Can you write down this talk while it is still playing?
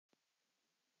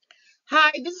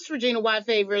Hi, this is Regina White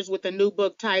Favors with a new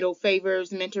book titled Favors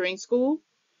Mentoring School.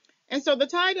 And so the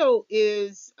title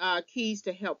is Keys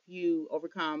to Help You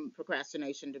Overcome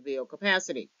Procrastination to Build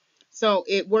Capacity. So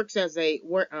it works as a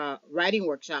writing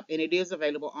workshop and it is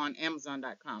available on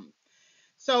Amazon.com.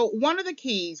 So one of the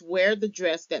keys, wear the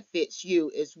dress that fits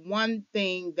you, is one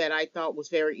thing that I thought was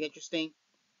very interesting.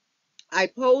 I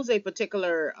pose a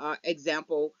particular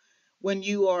example when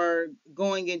you are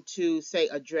going into, say,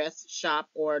 a dress shop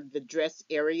or the dress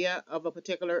area of a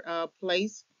particular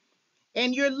place,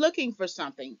 and you're looking for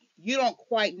something. You don't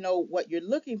quite know what you're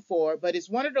looking for, but it's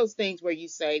one of those things where you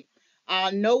say,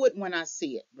 I'll know it when I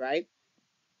see it, right?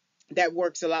 That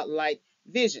works a lot like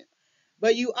vision.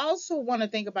 But you also want to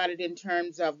think about it in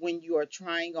terms of when you are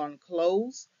trying on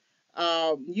clothes.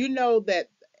 You know that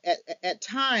at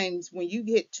times when you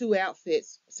get two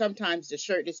outfits, sometimes the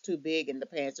shirt is too big and the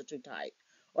pants are too tight,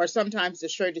 or sometimes the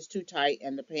shirt is too tight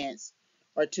and the pants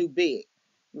are too big,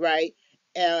 right?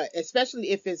 Especially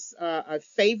if it's a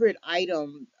favorite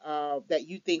item that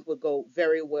you think would go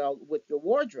very well with your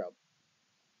wardrobe.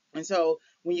 And so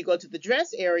when you go to the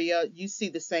dress area, you see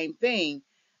the same thing.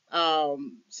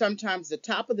 Sometimes the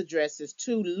top of the dress is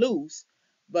too loose,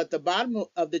 but the bottom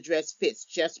of the dress fits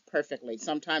just perfectly,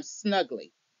 sometimes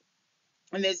snugly.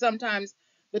 And then sometimes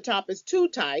the top is too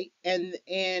tight and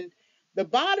the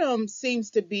bottom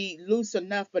seems to be loose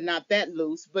enough, but not that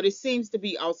loose, but it seems to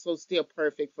be also still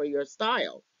perfect for your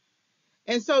style.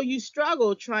 And so you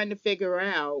struggle trying to figure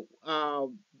out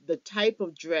the type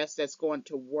of dress that's going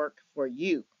to work for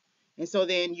you. And so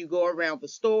then you go around the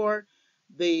store.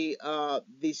 The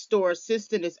store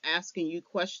assistant is asking you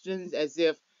questions as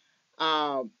if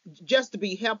just to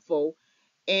be helpful,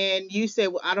 and you say,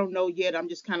 "Well, I don't know yet. I'm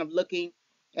just kind of looking."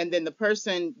 And then the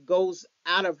person goes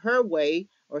out of her way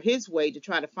or his way to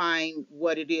try to find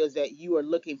what it is that you are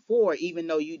looking for, even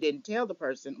though you didn't tell the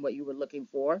person what you were looking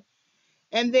for.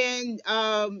 And then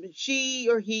she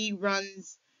or he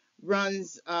runs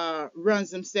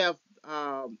himself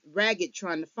ragged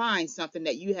trying to find something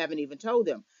that you haven't even told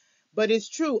them. But it's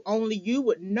true, only you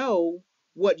would know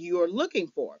what you're looking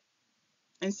for.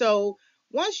 And so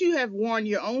once you have worn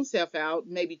your own self out,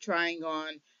 maybe trying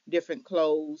on different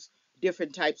clothes,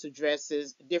 different types of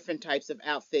dresses, different types of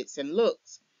outfits and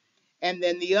looks, and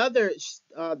then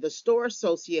the store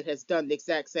associate has done the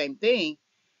exact same thing,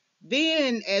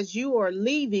 then as you are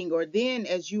leaving, or then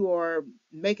as you are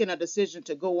making a decision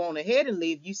to go on ahead and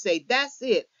leave, you say, that's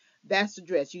it. That's the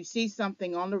dress. You see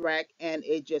something on the rack and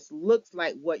it just looks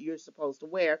like what you're supposed to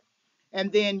wear.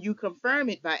 And then you confirm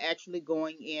it by actually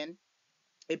going in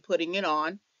and putting it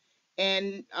on.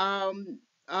 And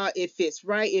it fits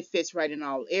right. It fits right in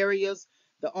all areas.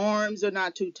 The arms are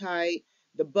not too tight.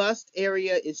 The bust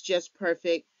area is just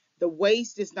perfect. The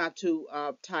waist is not too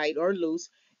tight or loose,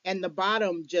 and the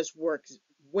bottom just works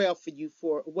well for you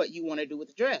for what you want to do with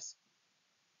the dress.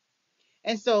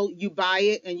 And so you buy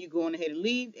it, and you go on ahead and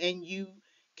leave, and you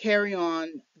carry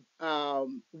on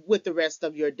with the rest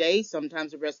of your day,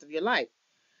 sometimes the rest of your life.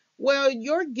 Well,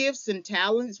 your gifts and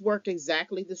talents work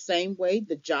exactly the same way.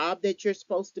 The job that you're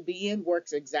supposed to be in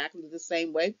works exactly the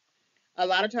same way. A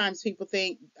lot of times people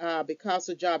think because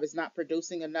the job is not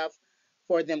producing enough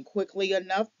for them quickly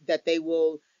enough that they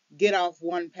will get off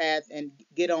one path and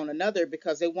get on another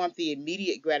because they want the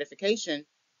immediate gratification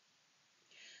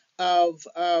of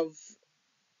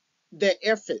their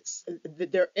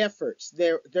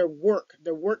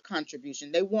work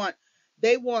contribution. They want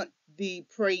the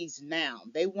praise now.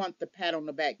 They want the pat on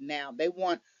the back now. They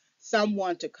want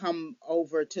someone to come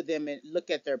over to them and look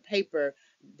at their paper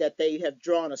that they have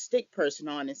drawn a stick person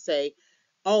on and say,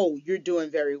 "Oh, you're doing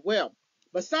very well."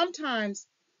 But sometimes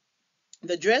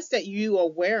the dress that you are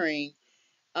wearing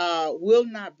will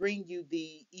not bring you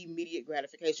the immediate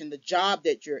gratification, the job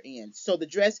that you're in. So the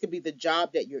dress could be the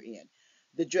job that you're in.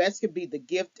 The dress could be the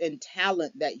gift and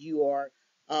talent that you are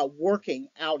working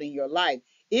out in your life.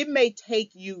 It may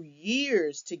take you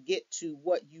years to get to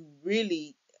what you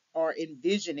really are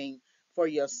envisioning for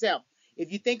yourself.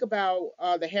 If you think about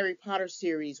the Harry Potter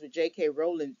series with J.K.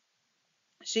 Rowling,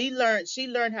 she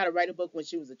learned how to write a book when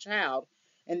she was a child,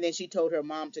 and then she told her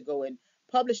mom to go and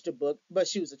publish the book, but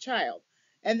she was a child.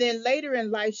 And then later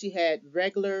in life she had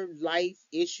regular life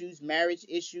issues, marriage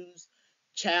issues,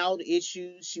 child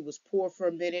issues. She was poor for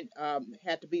a minute,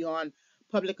 had to be on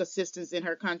public assistance in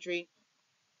her country,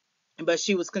 but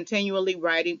she was continually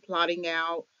writing, plotting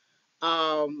out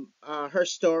her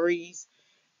stories.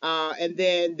 And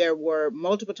then there were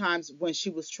multiple times when she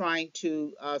was trying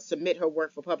to submit her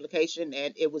work for publication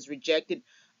and it was rejected,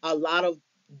 a lot of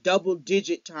double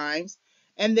digit times.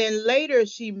 And then later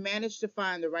she managed to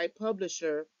find the right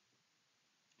publisher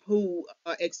who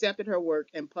accepted her work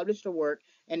and published her work,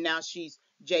 and now she's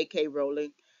J.K.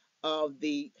 Rowling of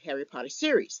the Harry Potter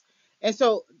series. And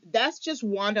so that's just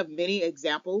one of many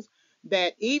examples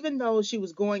that even though she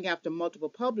was going after multiple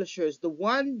publishers, the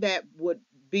one that would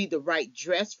be the right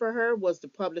dress for her was the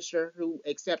publisher who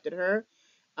accepted her,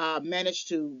 managed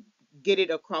to get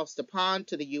it across the pond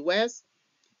to the US,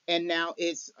 and now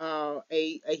it's a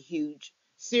huge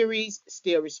series,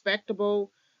 still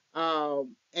respectable,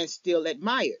 and still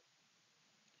admired.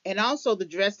 And also the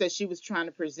dress that she was trying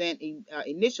to present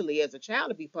initially as a child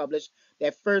to be published,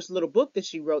 that first little book that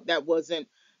she wrote, that wasn't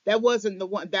the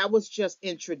one. That was just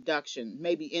introduction,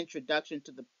 maybe introduction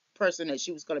to the person that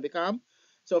she was going to become.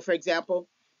 So for example,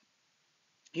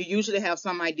 you usually have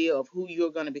some idea of who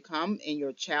you're going to become in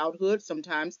your childhood.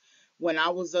 Sometimes when I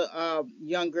was a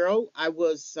young girl, I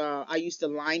used to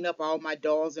line up all my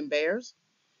dolls and bears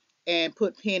and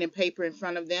put pen and paper in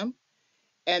front of them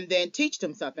and then teach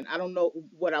them something. I don't know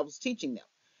what I was teaching them.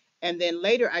 And then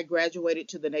later I graduated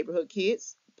to the neighborhood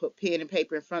kids, put pen and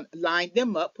paper in front, lined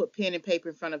them up, put pen and paper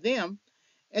in front of them,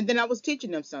 and then I was teaching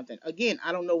them something. Again,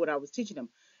 I don't know what I was teaching them.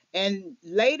 And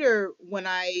later, when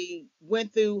I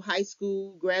went through high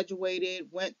school, graduated,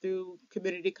 went through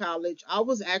community college, I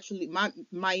was actually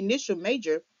my initial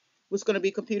major was going to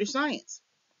be computer science,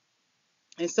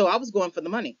 and so I was going for the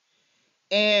money.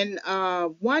 And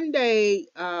one day,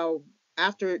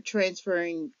 after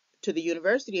transferring to the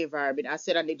university environment, I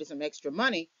said I needed some extra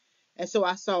money. And so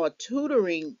I saw a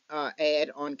tutoring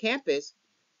ad on campus,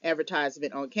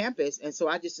 advertisement on campus. And so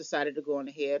I just decided to go on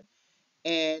ahead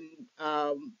and,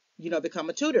 become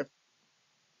a tutor.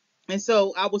 And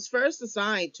so I was first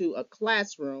assigned to a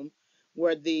classroom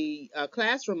where the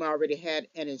classroom already had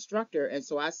an instructor. And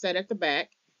so I sat at the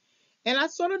back and I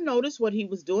sort of noticed what he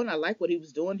was doing. I liked what he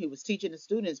was doing. He was teaching the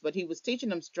students, but he was teaching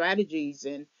them strategies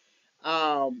and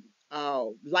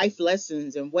life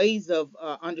lessons and ways of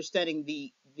understanding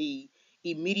the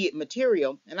immediate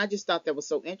material. And I just thought that was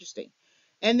so interesting.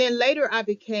 And then later, I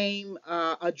became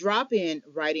a drop-in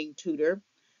writing tutor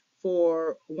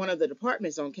for one of the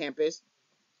departments on campus,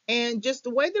 and just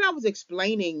the way that I was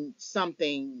explaining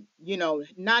something,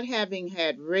 not having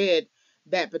had read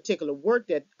that particular work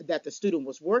that the student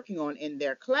was working on in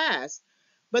their class,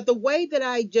 but the way that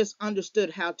I just understood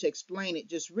how to explain it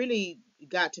just really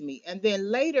got to me. And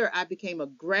then later I became a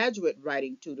graduate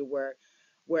writing tutor where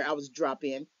I was drop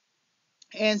in.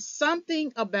 And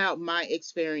something about my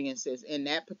experiences in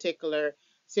that particular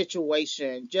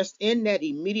situation, just in that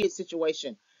immediate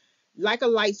situation, like a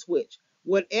light switch.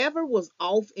 Whatever was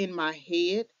off in my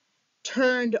head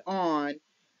turned on,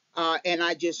 and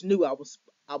I just knew I was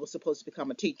supposed to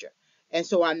become a teacher. And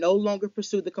so I no longer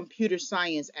pursued the computer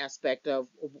science aspect of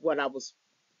what I was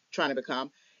trying to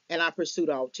become, and I pursued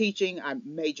all teaching. I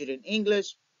majored in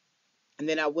English, and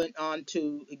then I went on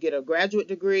to get a graduate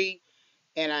degree,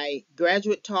 and I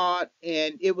graduate taught,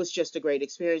 and it was just a great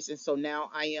experience. And so now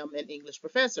I am an English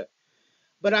professor.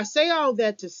 But I say all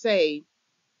that to say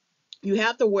you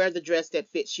have to wear the dress that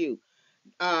fits you.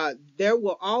 There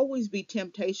will always be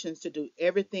temptations to do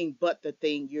everything but the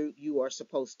thing you are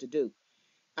supposed to do.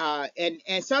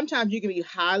 And sometimes you can be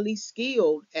highly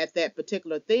skilled at that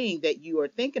particular thing that you are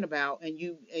thinking about, and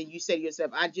you say to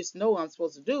yourself, "I just know I'm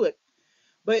supposed to do it."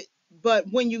 But but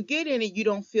when you get in it, you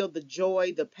don't feel the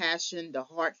joy, the passion, the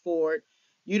heart for it.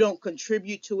 You don't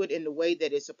contribute to it in the way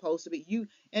that it's supposed to be.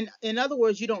 And in other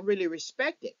words, you don't really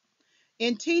respect it.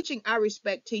 In teaching, I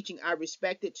respect teaching. I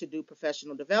respect it to do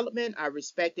professional development. I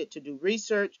respect it to do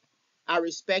research. I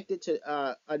respect it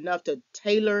to enough to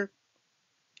tailor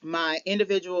my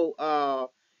individual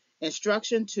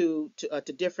instruction to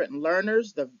different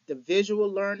learners, the visual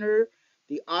learner,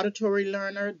 the auditory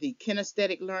learner, the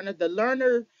kinesthetic learner, the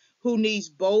learner who needs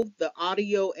both the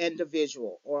audio and the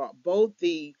visual, or both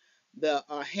the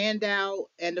handout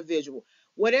and the visual.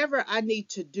 Whatever I need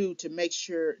to do to make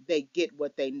sure they get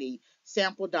what they need.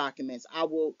 Sample documents, I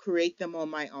will create them on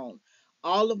my own.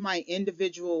 All of my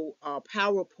individual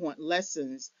PowerPoint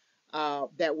lessons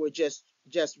that were just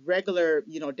regular,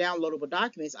 downloadable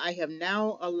documents, I have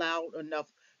now allowed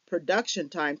enough production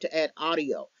time to add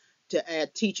audio, to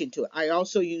add teaching to it. I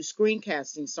also use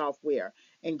screencasting software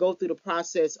and go through the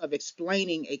process of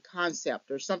explaining a concept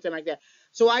or something like that.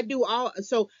 So I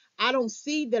don't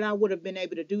see that I would have been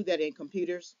able to do that in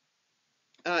computers,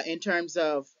 in terms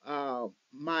of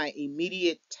my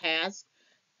immediate task.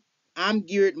 I'm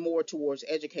geared more towards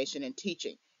education and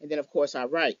teaching. And then, of course, I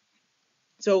write.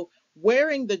 So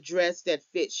wearing the dress that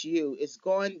fits you is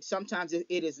going, sometimes it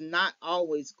is not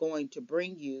always going to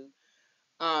bring you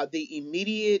the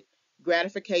immediate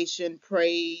gratification,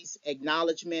 praise,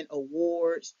 acknowledgement,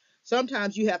 awards.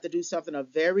 Sometimes you have to do something a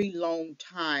very long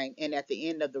time, and at the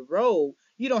end of the road,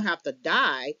 you don't have to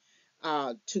die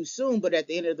too soon, but at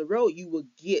the end of the road, you will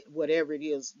get whatever it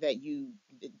is that you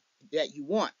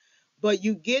want. But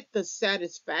you get the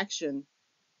satisfaction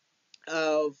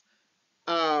of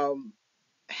um,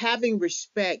 having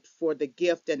respect for the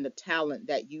gift and the talent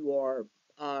that you are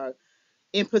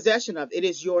in possession of. It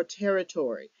is your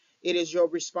territory. It is your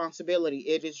responsibility.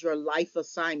 It is your life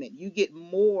assignment. You get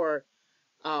more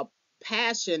uh,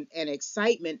 passion and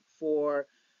excitement for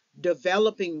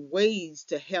developing ways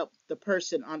to help the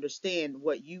person understand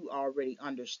what you already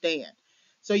understand.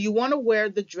 So you want to wear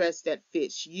the dress that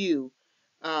fits you,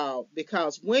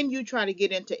 because when you try to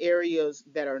get into areas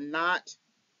that are not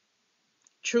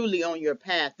truly on your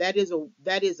path, that is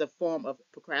a form of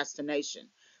procrastination,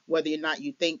 whether or not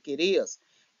you think it is.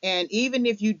 And even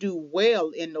if you do well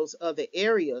in those other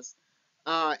areas,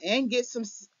 and get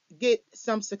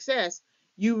some success,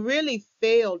 you really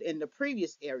failed in the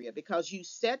previous area because you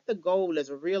set the goal as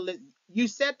a real. You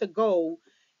set the goal,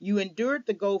 you endured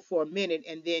the goal for a minute,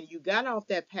 and then you got off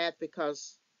that path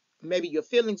because maybe your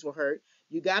feelings were hurt.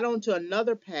 You got onto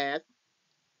another path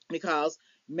because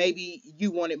maybe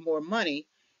you wanted more money,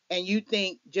 and you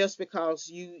think just because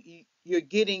you're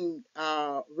getting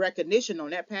recognition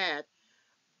on that path,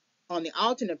 on the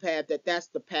alternate path, that's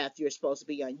the path you're supposed to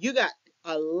be on. You got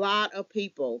a lot of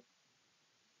people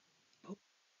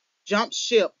jump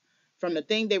ship from the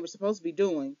thing they were supposed to be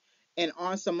doing and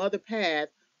on some other path,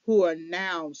 who are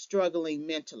now struggling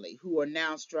mentally, who are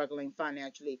now struggling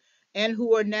financially, and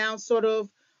who are now sort of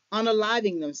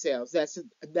unaliving themselves.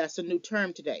 That's a new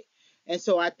term today. And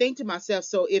so I think to myself,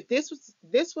 so if this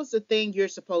was the thing you're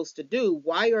supposed to do,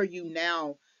 why are you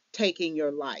now taking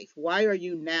your life? Why are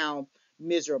you now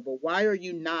miserable? Why are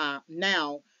you not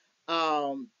now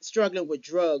struggling with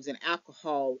drugs and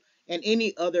alcohol and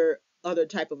any other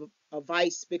type of a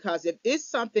vice? Because if it's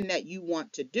something that you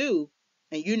want to do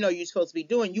and you know you're supposed to be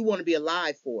doing, you want to be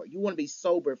alive for it. You want to be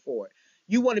sober for it.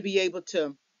 You want to be able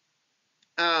to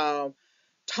uh,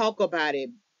 talk about it,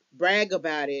 brag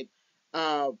about it,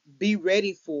 be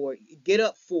ready for it, get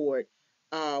up for it,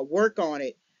 work on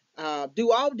it,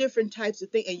 do all different types of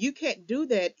things. And you can't do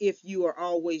that if you are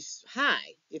always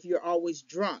high, if you're always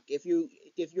drunk, if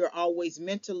you're always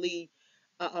mentally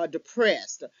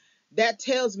depressed. That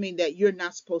tells me that you're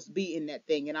not supposed to be in that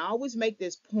thing. And I always make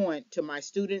this point to my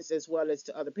students as well as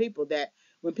to other people that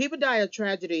when people die of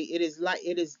tragedy, it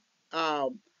is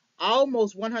um,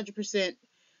 almost 100%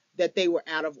 that they were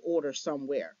out of order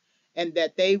somewhere, and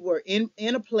that they were in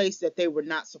a place that they were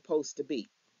not supposed to be.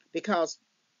 Because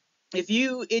if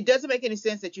you it doesn't make any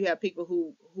sense that you have people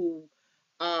who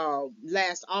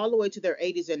last all the way to their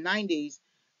 80s and 90s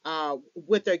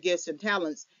with their gifts and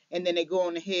talents, and then they go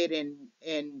on ahead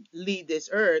and leave this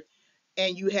earth,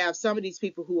 and you have some of these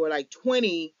people who are like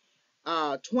 20,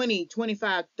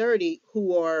 25, 30,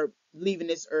 who are leaving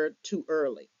this earth too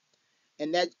early.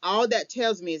 And that all that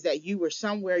tells me is that you were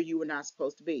somewhere you were not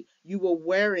supposed to be. You were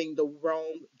wearing the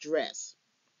wrong dress.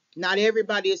 Not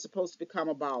everybody is supposed to become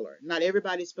a baller. Not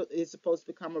everybody is supposed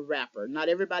to become a rapper. Not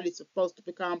everybody is supposed to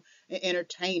become an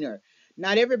entertainer.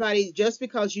 Not everybody, just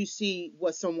because you see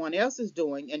what someone else is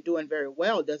doing and doing very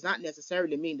well, does not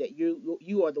necessarily mean that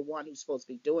you are the one who's supposed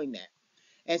to be doing that.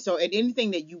 And so, and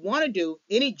anything that you want to do,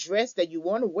 any dress that you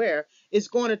want to wear, is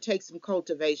going to take some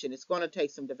cultivation. It's going to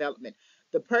take some development.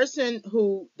 The person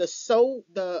who sews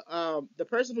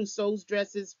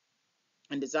dresses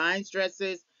and designs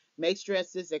dresses, makes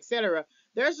dresses, etc.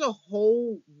 There's a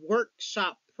whole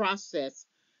workshop process,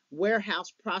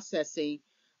 warehouse processing,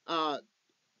 uh,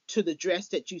 to the dress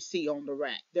that you see on the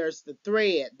rack. There's the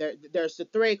thread, there's the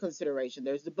thread consideration,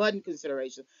 there's the button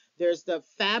consideration, there's the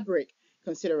fabric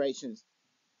considerations,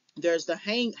 there's the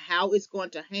how it's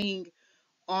going to hang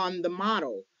on the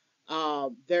model.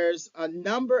 There's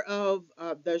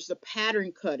the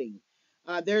pattern cutting.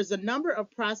 There's a number of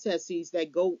processes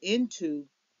that go into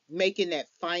making that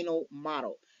final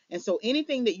model. And so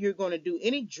anything that you're going to do,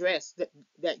 any dress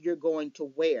that you're going to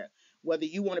wear, whether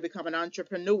you want to become an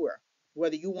entrepreneur,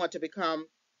 whether you want to become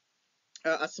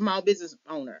a small business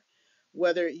owner,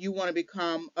 whether you want to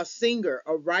become a singer,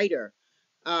 a writer,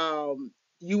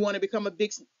 you want to become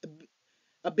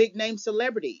a big name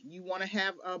celebrity, you want to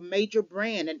have a major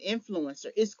brand, an influencer,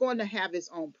 it's going to have its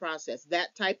own process.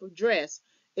 That type of dress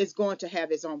is going to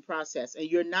have its own process, and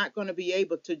you're not going to be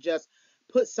able to just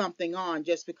put something on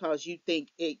just because you think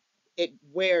it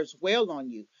wears well on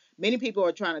you. Many people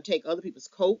are trying to take other people's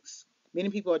coats. Many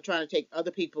people are trying to take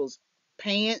other people's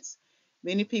pants.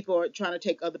 Many people are trying to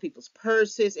take other people's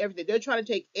purses, everything. They're trying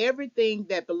to take everything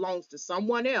that belongs to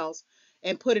someone else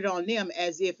and put it on them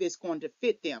as if it's going to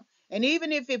fit them. And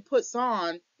even if it puts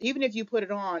on, even if you put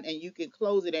it on and you can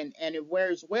close it and it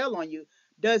wears well on you,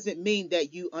 doesn't mean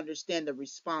that you understand the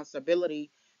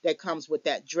responsibility that comes with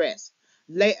that dress.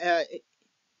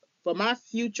 For my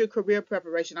future career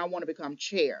preparation, I want to become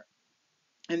chair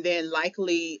and then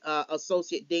likely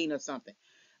associate dean or something.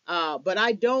 But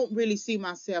I don't really see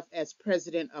myself as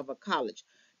president of a college.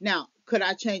 Now, could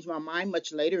I change my mind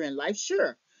much later in life?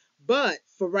 Sure. But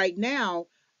for right now,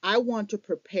 I want to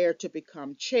prepare to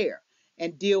become chair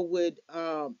and deal with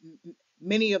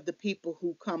many of the people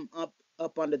who come up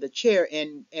under the chair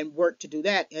and work to do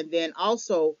that. And then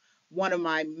also one of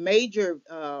my major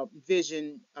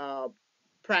vision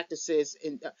practices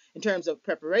in terms of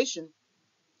preparation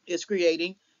is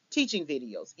creating teaching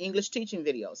videos, English teaching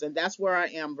videos. And that's where I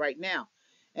am right now.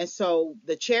 And so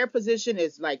the chair position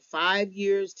is like 5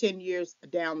 years, 10 years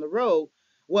down the road.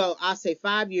 Well, I say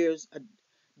 5 years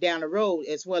down the road,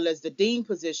 as well as the dean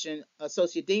position,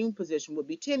 associate dean position would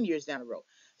be 10 years down the road.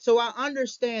 So I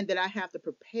understand that I have to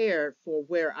prepare for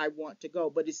where I want to go,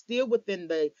 but it's still within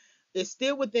the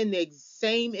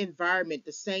same environment,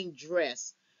 the same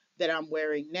dress that I'm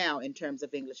wearing now in terms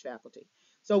of English faculty.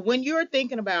 So when you're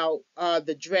thinking about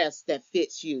the dress that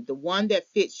fits you, the one that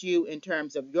fits you in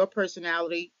terms of your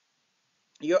personality,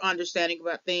 your understanding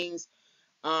about things,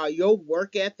 your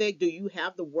work ethic, do you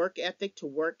have the work ethic to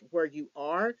work where you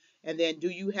are? And then do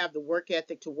you have the work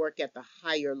ethic to work at the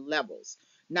higher levels?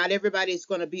 Not everybody is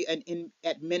going to be an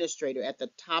administrator at the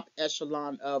top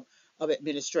echelon of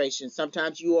administration.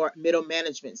 Sometimes you are middle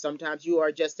management. Sometimes you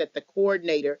are just at the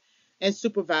coordinator and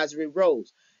supervisory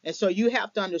roles. And so you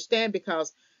have to understand,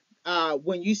 because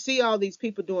when you see all these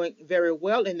people doing very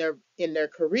well in their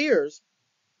careers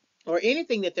or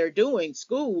anything that they're doing,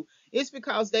 school, it's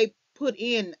because they put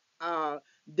in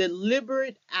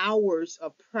deliberate hours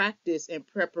of practice and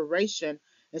preparation,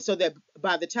 and so that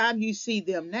by the time you see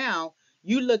them now,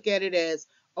 you look at it as,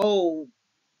 oh,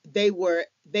 they were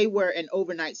an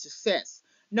overnight success.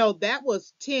 No, that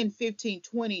was 10, 15,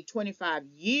 20, 25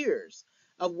 years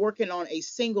of working on a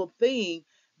single thing,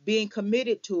 being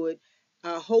committed to it,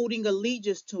 holding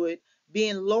allegiance to it,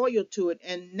 being loyal to it,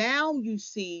 and now you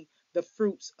see the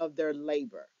fruits of their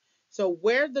labor. So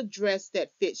wear the dress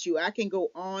that fits you. I can go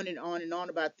on and on and on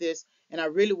about this, and I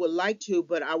really would like to,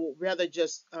 but I would rather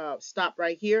just stop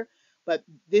right here. But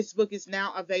this book is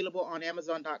now available on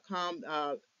Amazon.com.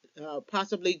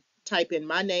 Possibly type in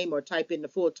my name or type in the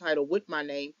full title with my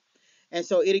name. And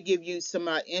so it'll give you some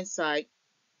insight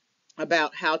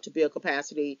about how to build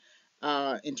capacity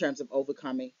in terms of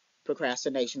overcoming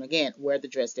procrastination. Again, wear the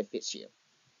dress that fits you.